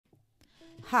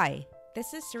Hi,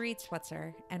 this is Sarit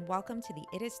Switzer, and welcome to the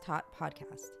It Is Taught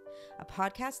podcast, a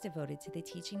podcast devoted to the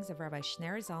teachings of Rabbi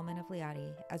Shneur Zalman of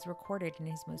Liadi as recorded in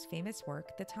his most famous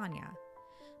work, the Tanya.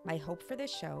 My hope for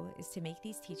this show is to make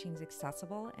these teachings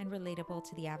accessible and relatable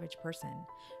to the average person,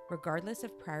 regardless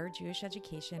of prior Jewish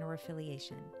education or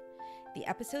affiliation. The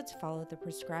episodes follow the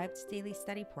prescribed daily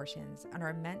study portions and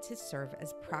are meant to serve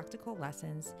as practical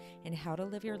lessons in how to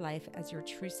live your life as your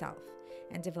true self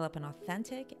and develop an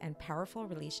authentic and powerful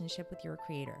relationship with your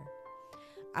Creator.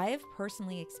 I have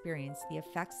personally experienced the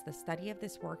effects the study of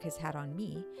this work has had on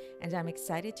me, and I'm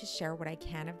excited to share what I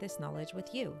can of this knowledge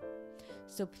with you.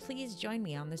 So please join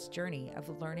me on this journey of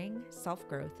learning,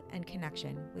 self-growth, and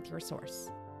connection with your source.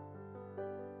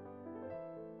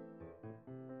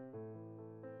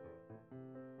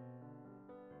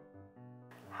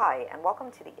 Hi, and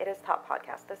welcome to the It Is Taught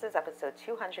podcast. This is episode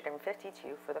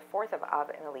 252 for the 4th of Av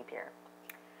in a leap year.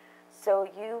 So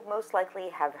you most likely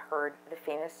have heard the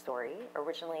famous story,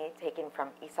 originally taken from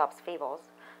Aesop's Fables,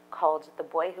 called The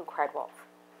Boy Who Cried Wolf.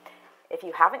 If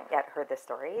you haven't yet heard this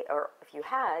story, or if you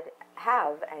have,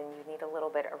 and you need a little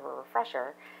bit of a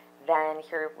refresher, then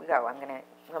here we go. I'm going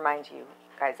to remind you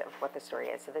guys of what the story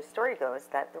is. So the story goes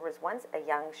that there was once a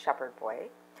young shepherd boy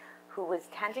who was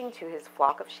tending to his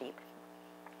flock of sheep,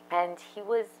 and he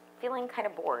was feeling kind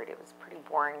of bored. It was a pretty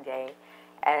boring day,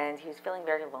 and he was feeling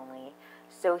very lonely.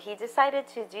 So he decided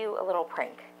to do a little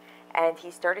prank, and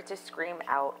he started to scream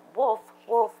out, "Wolf,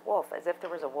 wolf, wolf," as if there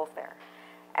was a wolf there.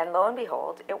 And lo and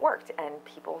behold, it worked, and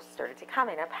people started to come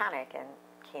in a panic and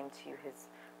came to his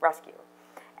rescue.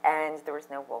 And there was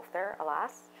no wolf there,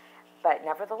 alas, but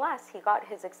nevertheless, he got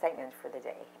his excitement for the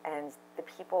day. And the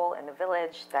people in the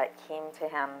village that came to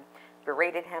him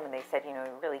berated him, and they said, you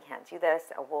really can't do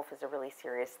this. A wolf is a really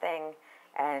serious thing,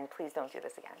 and please don't do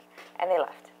this again. And they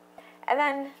left. And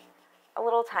then a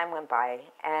little time went by,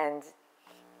 and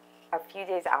a few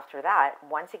days after that,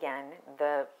 once again,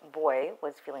 the boy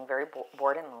was feeling very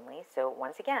bored and lonely. So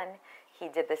once again, he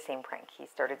did the same prank. He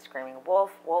started screaming,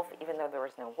 "Wolf, wolf," even though there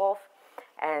was no wolf.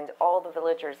 And all the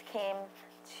villagers came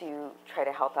to try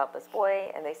to help out this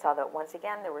boy, and they saw that once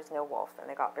again there was no wolf, and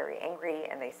they got very angry,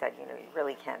 and they said, you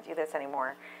really can't do this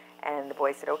anymore. And the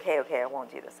boy said, okay, I won't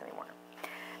do this anymore.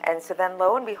 And so then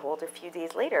lo and behold, a few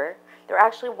days later, there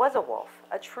actually was a wolf,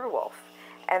 a true wolf.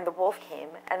 And the wolf came,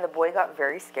 and the boy got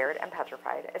very scared and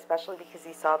petrified, especially because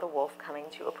he saw the wolf coming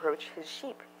to approach his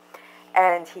sheep.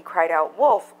 And he cried out,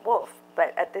 "Wolf, wolf."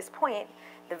 But at this point,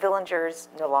 the villagers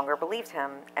no longer believed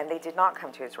him, and they did not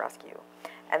come to his rescue.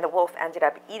 And the wolf ended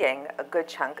up eating a good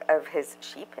chunk of his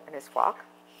sheep and his flock.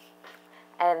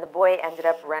 And the boy ended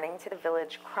up running to the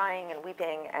village, crying and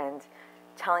weeping and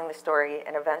telling the story.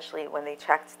 And eventually, when they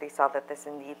checked, they saw that this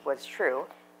indeed was true,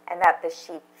 and that the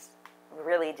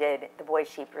boy's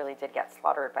sheep really did get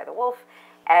slaughtered by the wolf.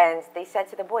 And they said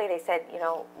to the boy,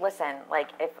 listen,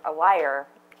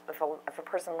 if a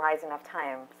person lies enough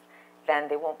times, then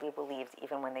they won't be believed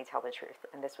even when they tell the truth.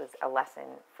 And this was a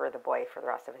lesson for the boy for the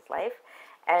rest of his life.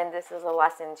 And this is a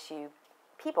lesson to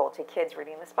people, to kids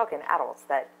reading this book, and adults,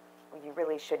 that you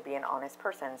really should be an honest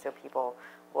person so people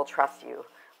will trust you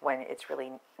when it's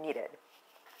really needed.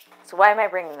 So why am I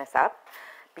bringing this up?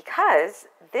 Because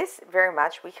this very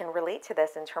much, we can relate to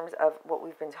this in terms of what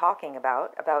we've been talking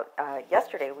about.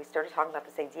 Yesterday, we started talking about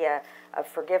this idea of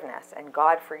forgiveness, and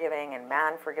God forgiving, and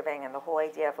man forgiving, and the whole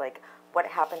idea of what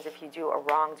happens if you do a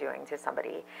wrongdoing to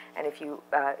somebody. And if you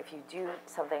do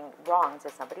something wrong to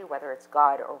somebody, whether it's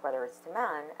God or whether it's to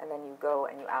man, and then you go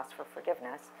and you ask for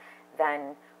forgiveness,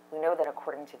 then we know that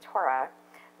according to Torah,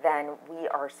 then we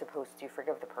are supposed to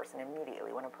forgive the person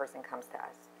immediately when a person comes to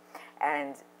us.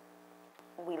 And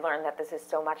we learn that this is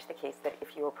so much the case that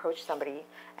if you approach somebody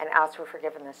and ask for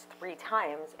forgiveness 3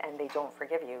 times and they don't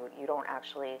forgive you, you don't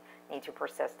actually need to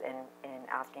persist in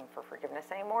asking for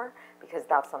forgiveness anymore, because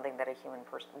that's something that a human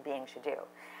being should do.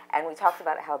 And we talked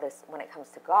about how this, when it comes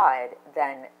to God,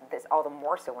 then this all the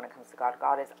more so when it comes to God.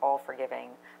 God is all forgiving,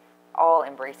 all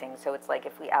embracing. So it's like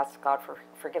if we ask God for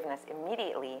forgiveness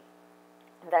immediately,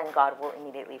 then God will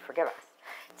immediately forgive us.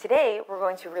 Today, we're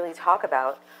going to really talk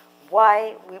about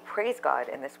why we praise God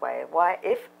in this way. Why,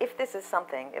 if this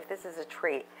is a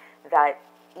trait that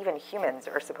even humans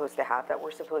are supposed to have, that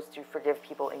we're supposed to forgive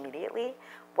people immediately,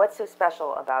 what's so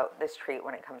special about this trait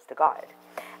when it comes to God?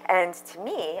 And to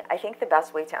me, I think the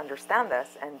best way to understand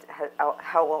this, and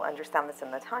how we'll understand this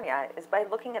in the Tanya, is by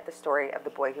looking at the story of the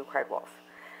boy who cried wolf.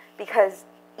 Because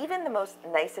even the most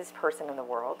nicest person in the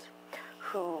world,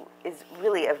 who is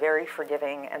really a very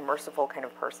forgiving and merciful kind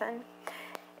of person,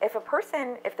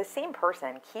 If the same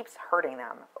person keeps hurting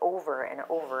them over and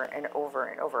over and over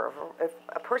and over, if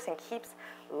a person keeps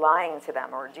lying to them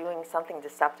or doing something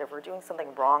deceptive or doing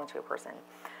something wrong to a person,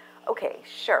 okay,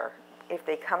 sure, if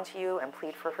they come to you and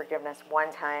plead for forgiveness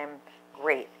one time,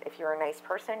 great. If you're a nice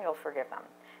person, you'll forgive them.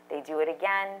 They do it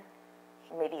again,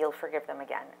 maybe you'll forgive them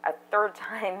again. A third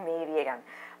time, maybe again.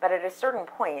 But at a certain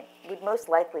point, we'd most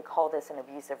likely call this an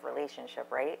abusive relationship,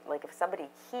 right? Like if somebody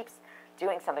keeps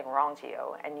doing something wrong to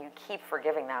you and you keep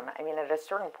forgiving them, I mean, at a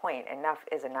certain point, enough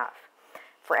is enough.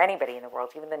 For anybody in the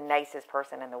world, even the nicest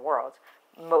person in the world,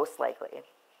 most likely.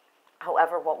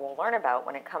 However, what we'll learn about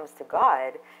when it comes to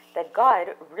God, that God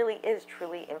really is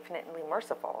truly infinitely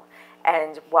merciful.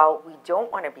 And while we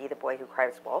don't want to be the boy who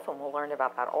cries wolf, and we'll learn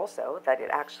about that also, that it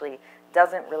actually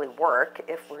doesn't really work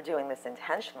if we're doing this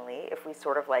intentionally, if we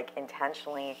sort of like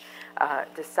intentionally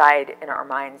decide in our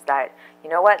minds that, you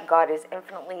know what, God is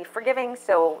infinitely forgiving,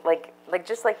 so like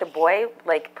just like the boy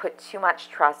like put too much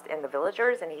trust in the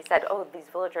villagers, and he said, oh, these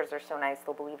villagers are so nice,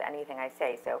 they'll believe anything I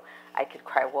say, so I could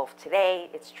cry wolf today,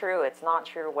 it's true, it's not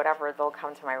true, whatever, they'll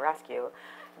come to my rescue.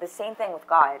 The same thing with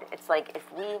God. It's like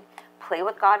if we play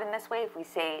with God in this way, if we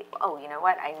say, oh, you know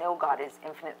what, I know God is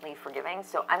infinitely forgiving,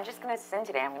 so I'm just going to sin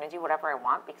today. I'm going to do whatever I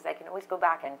want because I can always go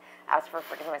back and ask for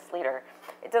forgiveness later.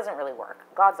 It doesn't really work.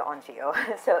 God's onto you,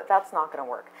 so that's not going to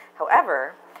work.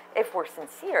 However, if we're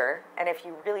sincere and if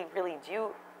you really, really do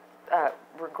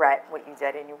regret what you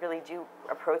did and you really do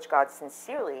approach God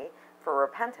sincerely for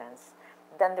repentance,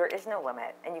 then there is no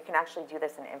limit, and you can actually do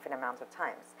this an infinite amount of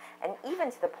times. And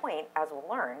even to the point, as we'll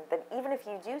learn, that even if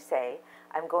you do say,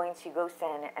 I'm going to go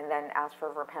sin and then ask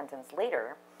for repentance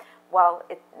later, while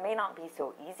it may not be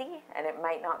so easy, and it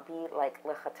might not be like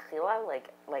lechatchila,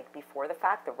 like before the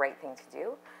fact, the right thing to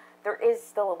do, there is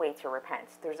still a way to repent.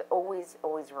 There's always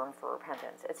room for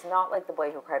repentance. It's not like the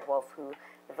boy who cried wolf, who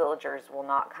the villagers will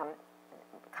not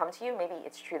come to you. Maybe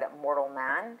it's true that mortal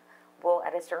man will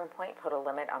at a certain point put a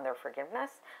limit on their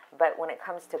forgiveness, but when it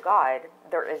comes to God,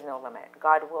 there is no limit.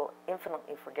 God will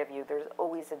infinitely forgive you. There's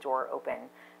always a door open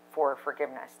for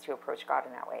forgiveness to approach God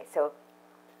in that way. So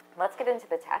let's get into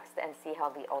the text and see how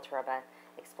the Alter Rebbe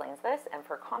explains this. And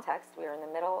for context, we are in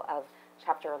the middle of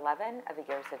chapter 11 of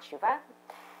Iggeres HaTeshuva,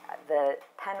 the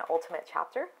penultimate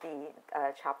chapter, the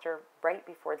chapter right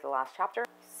before the last chapter.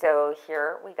 So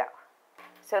here we go.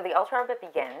 So the Alter Rebbe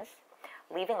begins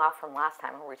leaving off from last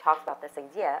time, where we talked about this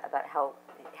idea about how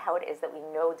it is that we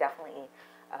know definitely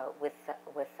with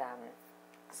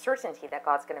certainty that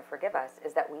God's going to forgive us,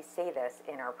 is that we say this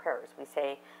in our prayers. We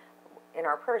say,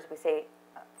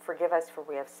 forgive us for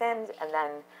we have sinned, and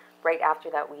then right after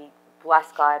that we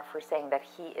bless God for saying that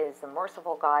He is the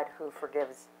merciful God who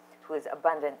forgives, who is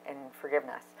abundant in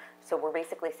forgiveness. So we're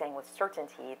basically saying with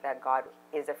certainty that God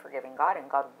is a forgiving God, and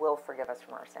God will forgive us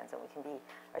from our sins, and we can be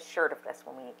assured of this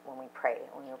when we pray,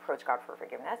 when we approach God for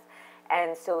forgiveness.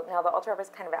 And so now the Alter Rebbe is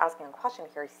kind of asking a question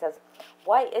here. He says,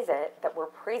 why is it that we're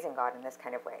praising God in this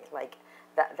kind of way, like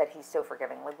that He's so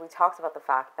forgiving? Like we talked about the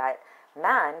fact that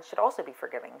man should also be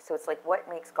forgiving. So it's like, what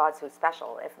makes God so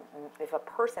special? If a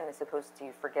person is supposed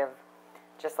to forgive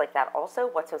just like that also,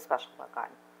 what's so special about God?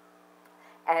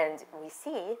 And we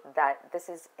see that this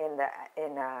is in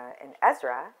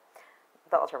Ezra,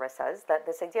 the Alter Rebbe says that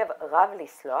this idea of Rav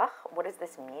Lisloch, what does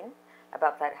this mean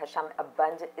about that Hashem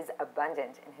is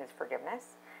abundant in His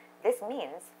forgiveness? This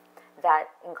means that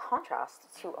in contrast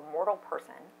to a mortal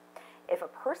person, if a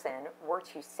person were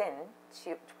to sin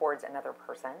towards another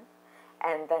person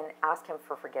and then ask him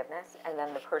for forgiveness, and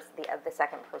then the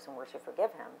second person were to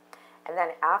forgive him, and then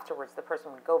afterwards the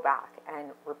person would go back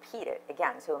and repeat it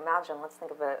again. So imagine, let's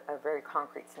think of a very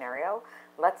concrete scenario.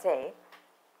 Let's think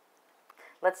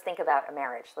about a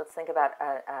marriage. Let's think about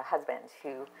a husband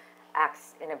who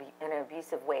acts in an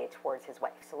abusive way towards his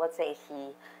wife. So let's say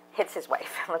he hits his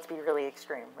wife. Let's be really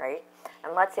extreme, right?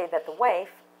 And let's say that the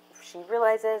wife, she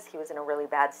realizes he was in a really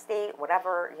bad state,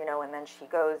 whatever, and then she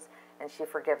goes and she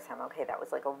forgives him. Okay, that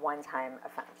was like a one-time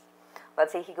offense.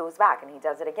 Let's say he goes back and he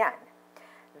does it again.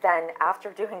 Then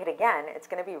after doing it again, it's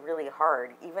going to be really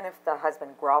hard. Even if the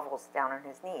husband grovels down on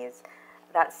his knees,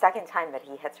 that second time that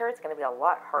he hits her, it's going to be a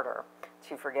lot harder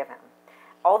to forgive him.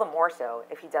 All the more so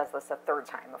if he does this a third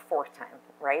time, a fourth time,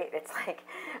 right? It's like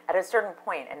at a certain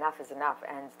point, enough is enough.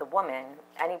 And the woman,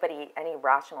 any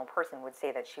rational person would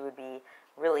say that she would be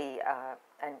really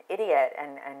an idiot,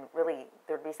 and really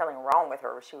there'd be something wrong with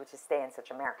her if she would just stay in such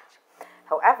a marriage.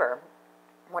 However,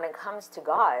 when it comes to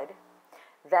God,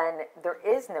 then there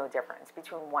is no difference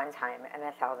between one time and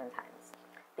 1,000 times,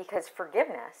 because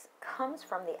forgiveness comes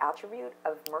from the attribute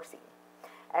of mercy.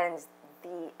 And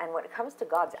and when it comes to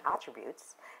God's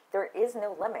attributes, there is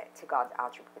no limit to God's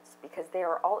attributes because they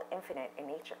are all infinite in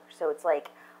nature. So it's like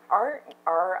our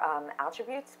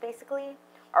attributes basically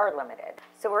are limited.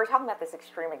 So we're talking about this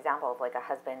extreme example of like a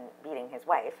husband beating his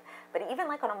wife, but even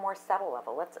like on a more subtle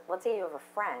level, let's say you have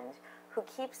a friend who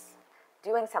keeps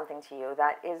doing something to you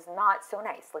that is not so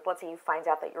nice. Like let's say you find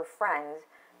out that your friend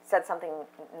said something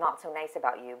not so nice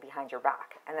about you behind your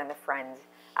back, and then the friend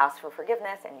asks for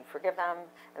forgiveness and you forgive them,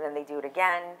 and then they do it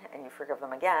again and you forgive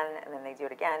them again, and then they do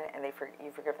it again and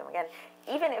you forgive them again.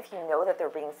 Even if you know that they're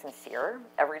being sincere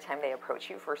every time they approach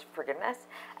you for forgiveness,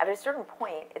 at a certain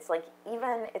point it's like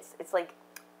it's like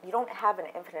you don't have an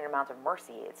infinite amount of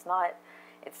mercy. It's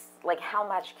like how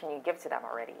much can you give to them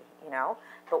already, you know?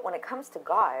 But when it comes to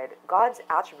God, God's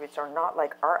attributes are not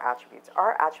like our attributes.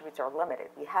 Our attributes are limited.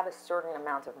 We have a certain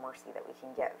amount of mercy that we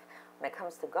can give. When it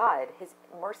comes to God, his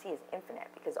mercy is infinite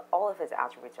because all of his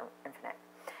attributes are infinite.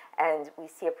 And we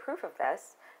see a proof of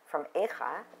this from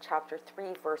Echa, chapter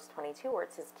 3, verse 22, where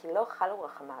it says, Ki lo chalu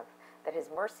rachamav, that his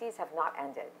mercies have not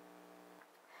ended.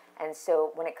 And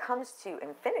so when it comes to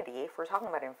infinity, if we're talking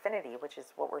about infinity, which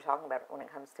is what we're talking about when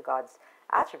it comes to God's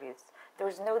attributes,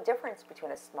 there's no difference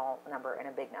between a small number and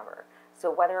a big number.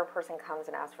 So whether a person comes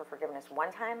and asks for forgiveness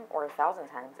one time or 1,000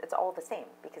 times, it's all the same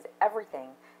because everything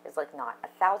is like naught.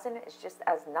 1,000 is just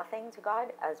as nothing to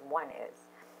God as one is.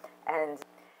 And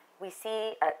we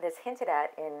see this hinted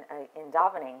at in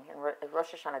davening, in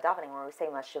Rosh Hashanah davening, where we say,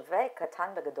 Masheveh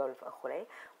katan begadol v'chulei,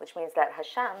 which means that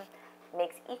Hashem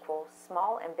makes equal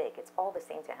small and big. It's all the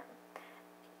same to him.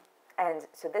 And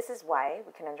so this is why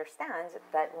we can understand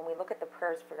that when we look at the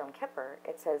prayers for Yom Kippur,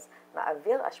 it says,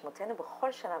 Ma'avir ashmotenu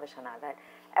b'chol shana v'shana, that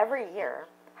every year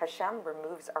Hashem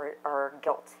removes our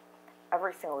guilt,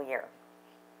 every single year.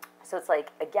 So it's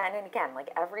like again and again,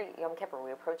 like every Yom Kippur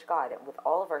we approach God with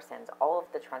all of our sins, all of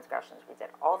the transgressions we did,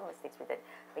 all the mistakes we did,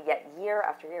 but yet year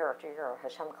after year after year,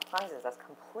 Hashem cleanses us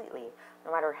completely,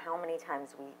 no matter how many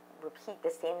times we repeat the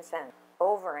same sin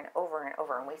over and over and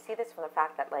over. And we see this from the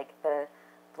fact that like the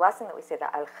blessing that we say,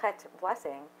 the al-chet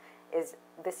blessing, is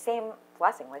the same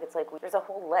blessing. Like it's like there's a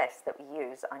whole list that we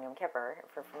use on Yom Kippur,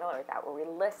 if you're familiar with that, where we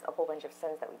list a whole bunch of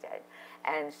sins that we did.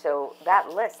 And so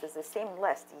that list is the same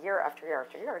list year after year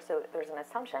after year. So there's an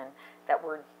assumption that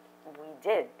we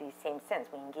did these same sins.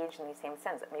 We engaged in these same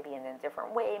sins, maybe in a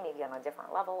different way, maybe on a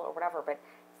different level or whatever, but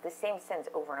it's the same sins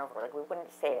over and over. Like we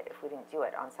wouldn't say it if we didn't do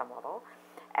it on some level.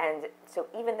 And so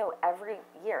even though every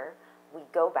year we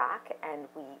go back and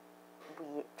we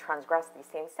transgress these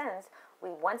same sins, we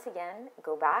once again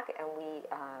go back and we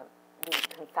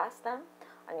confess them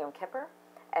on Yom Kippur,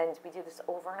 and we do this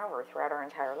over and over throughout our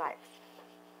entire lives.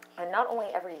 And not only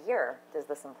every year does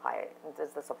this apply,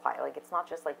 like it's not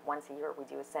just like once a year we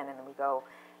do a sin and then we go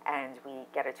and we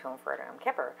get atoned for it on Yom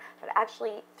Kippur, but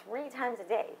actually 3 times a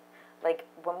day. Like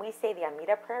when we say the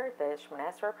Amidah prayer, the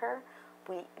Shmoneh Esrei prayer,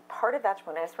 part of that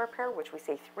Shmoneh Esrei prayer, which we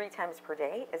say 3 times per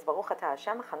day, is Baruch Atah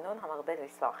Hashem Chanun HaMarbe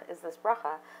L'Slach, is this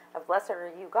bracha of blessed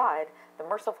are you, God, the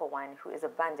merciful one who is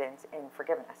abundant in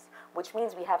forgiveness, which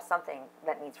means we have something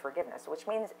that needs forgiveness, which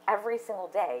means every single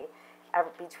day,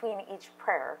 between each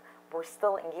prayer, we're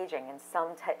still engaging in some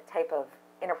type of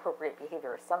inappropriate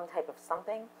behavior, some type of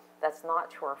something that's not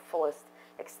to our fullest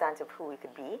extent of who we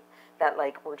could be, that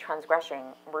like we're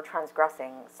transgressing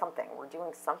something, we're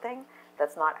doing something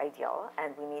that's not ideal,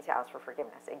 and we need to ask for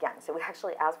forgiveness again. So we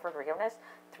actually ask for forgiveness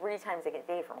 3 times a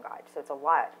day from God. So it's a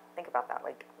lot. Think about that,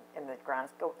 like in the grand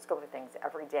scope of things,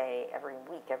 every day, every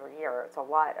week, every year. It's a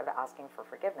lot of asking for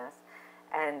forgiveness.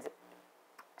 And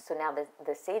so now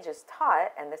the sages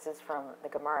taught, and this is from the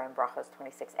Gemara in Brachos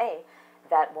 26a,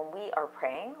 that when we are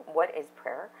praying, what is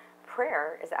prayer?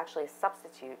 Prayer is actually a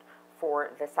substitute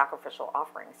for the sacrificial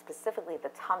offerings, specifically the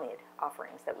tamid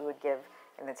offerings that we would give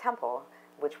in the temple,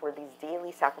 which were these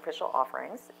daily sacrificial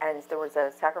offerings. And there was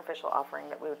a sacrificial offering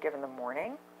that we would give in the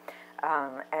morning,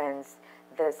 and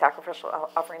the sacrificial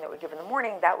offering that we give in the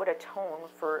morning, that would atone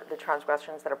for the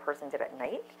transgressions that a person did at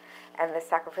night, and the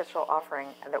sacrificial offering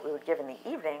that we would give in the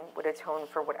evening would atone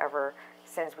for whatever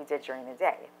sins we did during the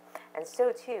day. And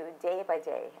so too, day by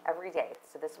day, every day.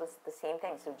 So this was the same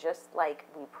thing. So just like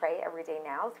we pray every day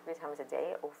now, 3 times a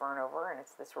day, over and over, and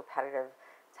it's this repetitive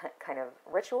kind of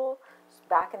ritual.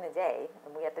 Back in the day,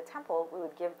 when we at the temple, we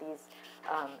would give these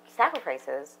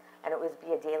sacrifices, and it would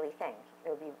be a daily thing. It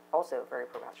would be also very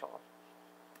perpetual.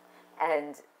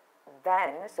 And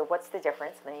then, so what's the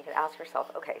difference? And then you can ask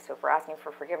yourself, okay, so if we're asking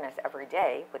for forgiveness every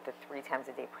day with the 3 times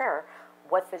a day prayer,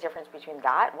 what's the difference between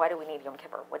that? Why do we need Yom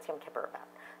Kippur? What's Yom Kippur about?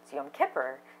 So Yom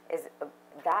Kippur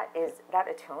that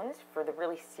atones for the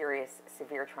really serious,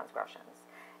 severe transgressions.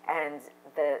 And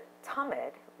the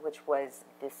tamid, which was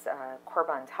this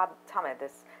korban tamid,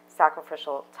 this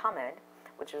sacrificial tamid,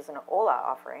 which was an olah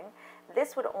offering,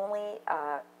 this would only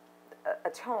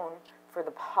atone for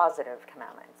the positive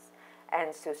commandments.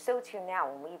 And so too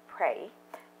now when we pray,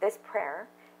 this prayer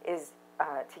is,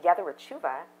 together with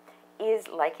tshuva, is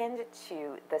likened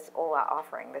to this olah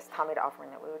offering, this tamid offering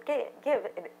that we would give.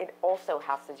 It also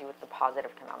has to do with the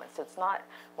positive commandments. So it's not,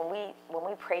 when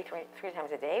we pray three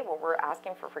times a day, what we're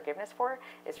asking for forgiveness for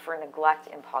is for neglect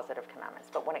in positive commandments.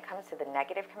 But when it comes to the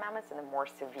negative commandments and the more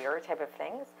severe type of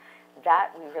things,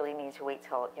 that we really need to wait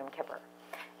till Yom Kippur.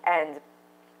 And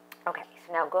okay,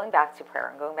 so now going back to prayer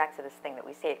and going back to this thing that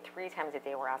we say it 3 times a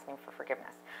day, we're asking for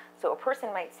forgiveness. So a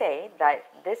person might say that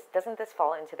doesn't this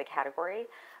fall into the category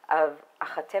of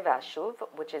Iggeres,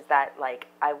 which is that, like,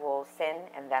 I will sin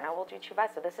and then I will do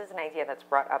tshuva. So this is an idea that's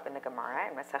brought up in the Gemara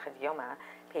in Masechet Yoma,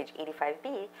 page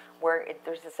 85b, where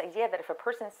there's this idea that if a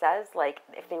person says, like,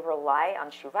 if they rely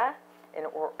on tshuva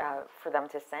for them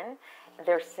to sin,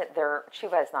 their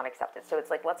tshuva is not accepted. So it's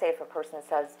like, let's say if a person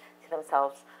says to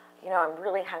themselves, you know, I'm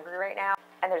really hungry right now,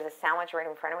 and there's a sandwich right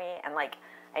in front of me, and like,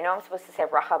 I know I'm supposed to say a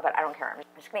bracha, but I don't care. I'm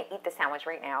just going to eat the sandwich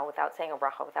right now without saying a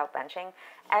bracha, without benching,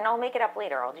 and I'll make it up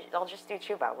later. I'll just do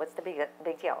tshuva. What's the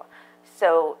big deal?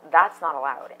 So that's not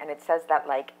allowed. And it says that,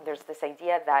 like, there's this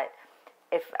idea that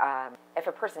if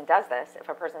a person does this, if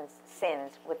a person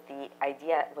sins with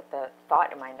the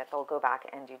thought in mind that they'll go back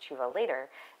and do tshuva later,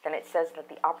 then it says that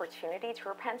the opportunity to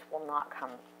repent will not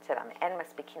come to them. En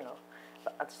maspikinu.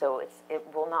 So it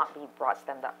will not be brought to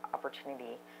them the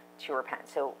opportunity to repent.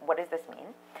 So what does this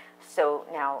mean? So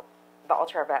now the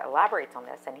Alter Rebbe elaborates on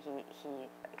this, and he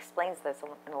explains this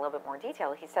in a little bit more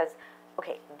detail. He says,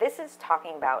 okay, this is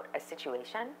talking about a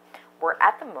situation where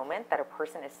at the moment that a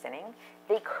person is sinning,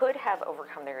 they could have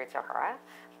overcome their Yetzer Hara,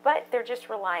 but they're just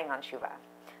relying on tshuva.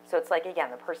 So it's like, again,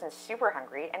 the person's super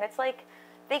hungry, and it's like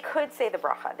they could say the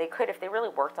bracha. They could, if they really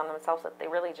worked on themselves, if they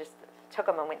really just took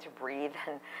a moment to breathe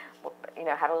and, you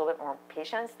know, had a little bit more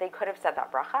patience, they could have said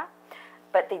that bracha,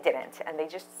 but they didn't. And they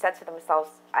just said to themselves,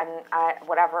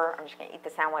 whatever, I'm just going to eat the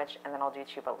sandwich and then I'll do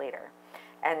tshuva later.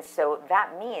 And so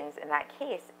that means, in that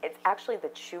case, it's actually the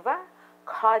tshuva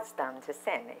caused them to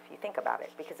sin, if you think about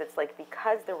it. Because it's like,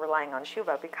 because they're relying on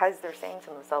tshuva, because they're saying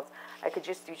to themselves, I could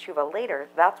just do tshuva later,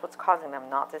 that's what's causing them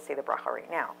not to say the bracha right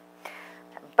now.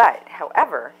 But,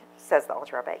 however, says the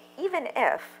Alter Rebbe, even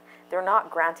if they're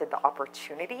not granted the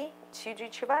opportunity to do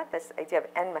tshuva, this idea of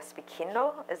en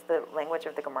maspikindo is the language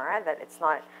of the Gemara, that it's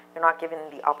not, they're not given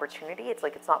the opportunity, it's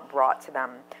like it's not brought to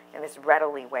them in this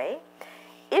readily way.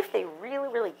 If they really,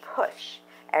 really push,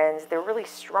 and they're really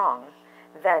strong,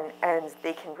 then, and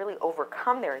they can really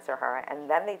overcome their Yetzer Hara, and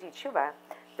then they do tshuva,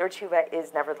 their tshuva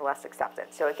is nevertheless accepted.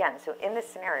 So again, so in this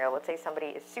scenario, let's say somebody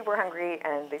is super hungry,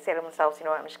 and they say to themselves, you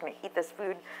know what, I'm just going to eat this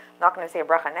food, I'm not going to say a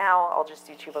bracha now, I'll just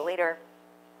do tshuva later.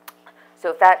 So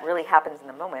if that really happens in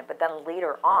the moment, but then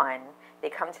later on, they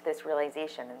come to this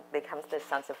realization, and they come to this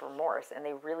sense of remorse, and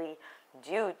they really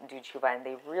do tshuva, and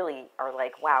they really are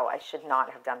like, wow, I should not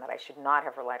have done that, I should not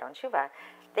have relied on tshuva,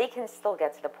 they can still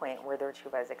get to the point where their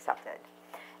tshuva is accepted.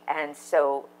 And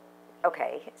so,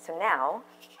 okay, so now,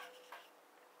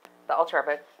 the Alter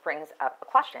Rebbe brings up a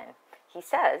question. He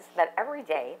says that every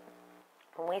day,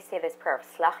 when we say this prayer of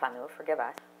Slach Lanu, forgive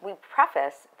us, we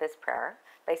preface this prayer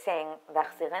by saying,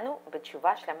 V'achzirenu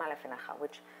b'tshuva shlema lefenecha,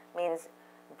 which means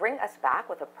bring us back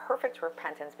with a perfect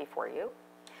repentance before you,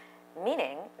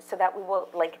 meaning so that we will,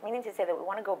 like, meaning to say that we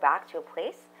want to go back to a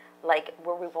place like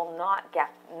where we will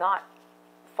not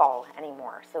fall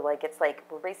anymore. So like, it's like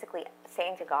we're basically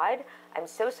saying to God, I'm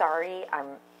so sorry,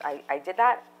 I did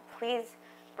that, please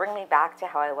bring me back to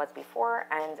how I was before,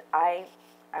 and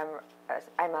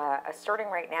I'm asserting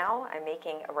right now, I'm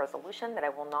making a resolution that I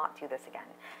will not do this again.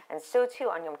 And so too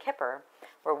on Yom Kippur,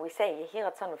 where we say, Yehi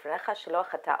ratzon v'fnecha shelo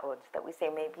chata od, that we say,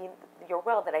 maybe your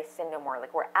will that I sin no more.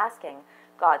 Like, we're asking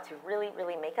God to really,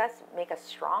 really make us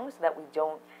strong so that we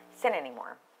don't sin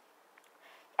anymore.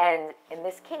 And in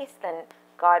this case, then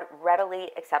God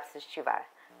readily accepts his tshuva,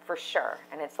 for sure.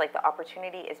 And it's like the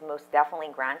opportunity is most definitely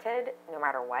granted, no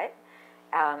matter what.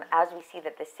 As we see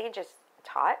that the sages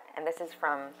taught, and this is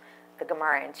from the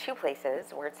Gemara in 2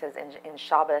 places, where it says in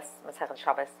Shabbos, Masechet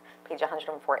Shabbos, page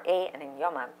 104a, and in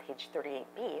Yoma, page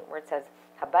 38b, where it says,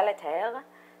 Habalater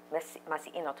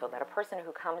masi'inoto, that a person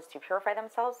who comes to purify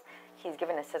themselves, he's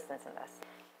given assistance in this.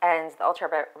 And the Alter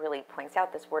Rebbe really points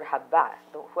out this word haba,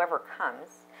 whoever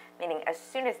comes, meaning as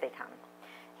soon as they come.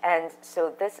 And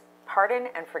so this pardon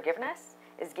and forgiveness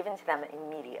is given to them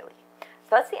immediately.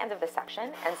 So that's the end of this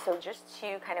section. And so just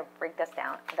to kind of break that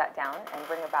down and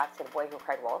bring it back to the boy who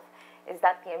cried wolf, is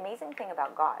that the amazing thing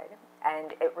about God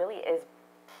And it really is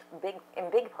in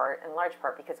large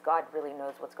part, because God really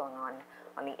knows what's going on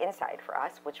the inside for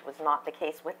us, which was not the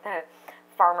case with the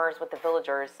farmers, with the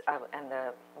villagers, and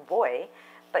the boy.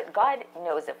 But God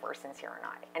knows if we're sincere or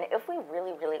not. And if we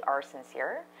really, really are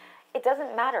sincere, it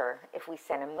doesn't matter if we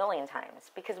sin a million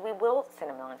times, because we will sin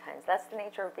a million times. That's the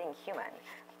nature of being human.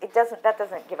 That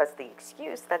doesn't give us the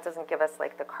excuse. That doesn't give us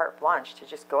like the carte blanche to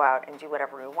just go out and do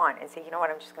whatever we want and say, you know what,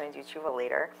 I'm just going to do tshuva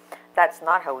later. That's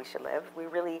not how we should live. We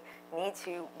really need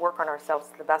to work on ourselves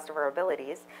to the best of our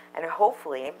abilities, and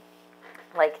hopefully,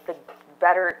 like, the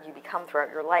better you become throughout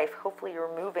your life, hopefully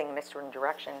you're moving in a certain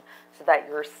direction so that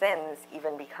your sins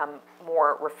even become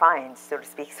more refined, so to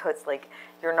speak. So it's like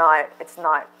it's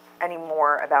not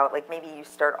anymore about, like, maybe you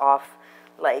start off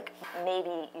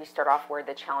where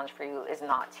the challenge for you is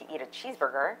not to eat a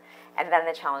cheeseburger, and then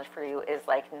the challenge for you is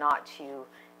like not to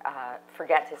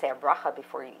forget to say a bracha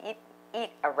before you eat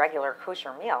a regular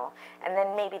kosher meal, and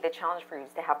then maybe the challenge for you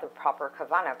is to have the proper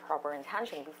kavana, proper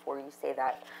intention before you say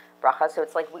that bracha. So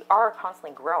it's like we are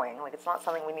constantly growing. Like, it's not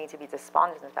something we need to be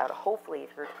despondent about. Hopefully, if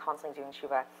you're constantly doing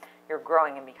tshuva, you're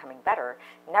growing and becoming better.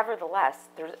 Nevertheless,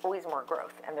 there's always more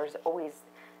growth, and there's always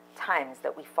times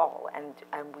that we fall, and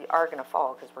we are going to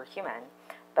fall because we're human.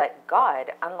 But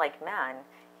God, unlike man,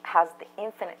 has the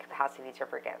infinite capacity to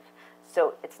forgive.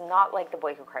 So it's not like the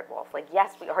boy who cried wolf. Like,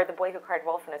 yes, we are the boy who cried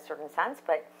wolf in a certain sense,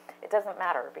 but it doesn't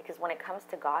matter, because when it comes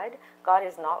to God, God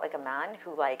is not like a man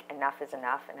who, like, enough is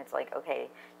enough, and it's like, okay,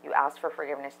 you asked for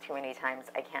forgiveness too many times,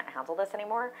 I can't handle this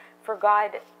anymore. For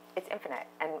God, it's infinite,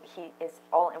 and he is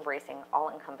all-embracing,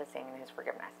 all-encompassing in his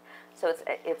forgiveness. So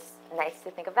it's nice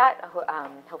to think of that.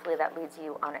 Hopefully that leads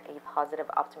you on a positive,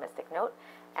 optimistic note,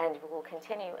 and we will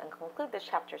continue and conclude this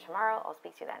chapter tomorrow. I'll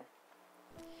speak to you then.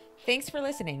 Thanks for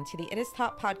listening to the It Is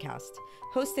Taught podcast,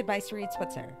 hosted by Sarit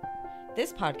Switzer.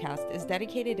 This podcast is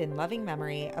dedicated in loving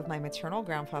memory of my maternal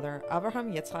grandfather,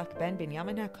 Avraham Yitzchak ben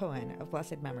Binyamin HaKohen of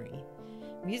blessed memory.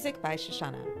 Music by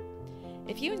Shoshana.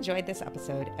 If you enjoyed this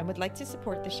episode and would like to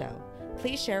support the show,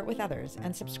 please share it with others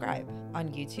and subscribe on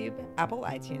YouTube, Apple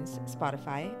iTunes,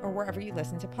 Spotify, or wherever you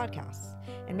listen to podcasts.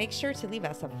 And make sure to leave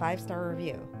us a 5-star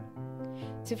review.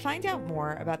 To find out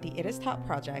more about the It Is Taught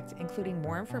project, including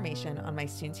more information on my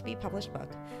soon-to-be published book,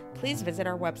 please visit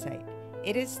our website,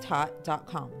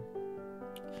 itistaught.com.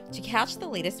 To catch the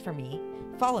latest from me,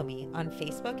 follow me on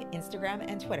Facebook, Instagram,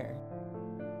 and Twitter.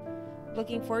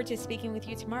 Looking forward to speaking with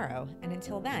you tomorrow, and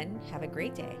until then, have a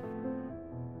great day.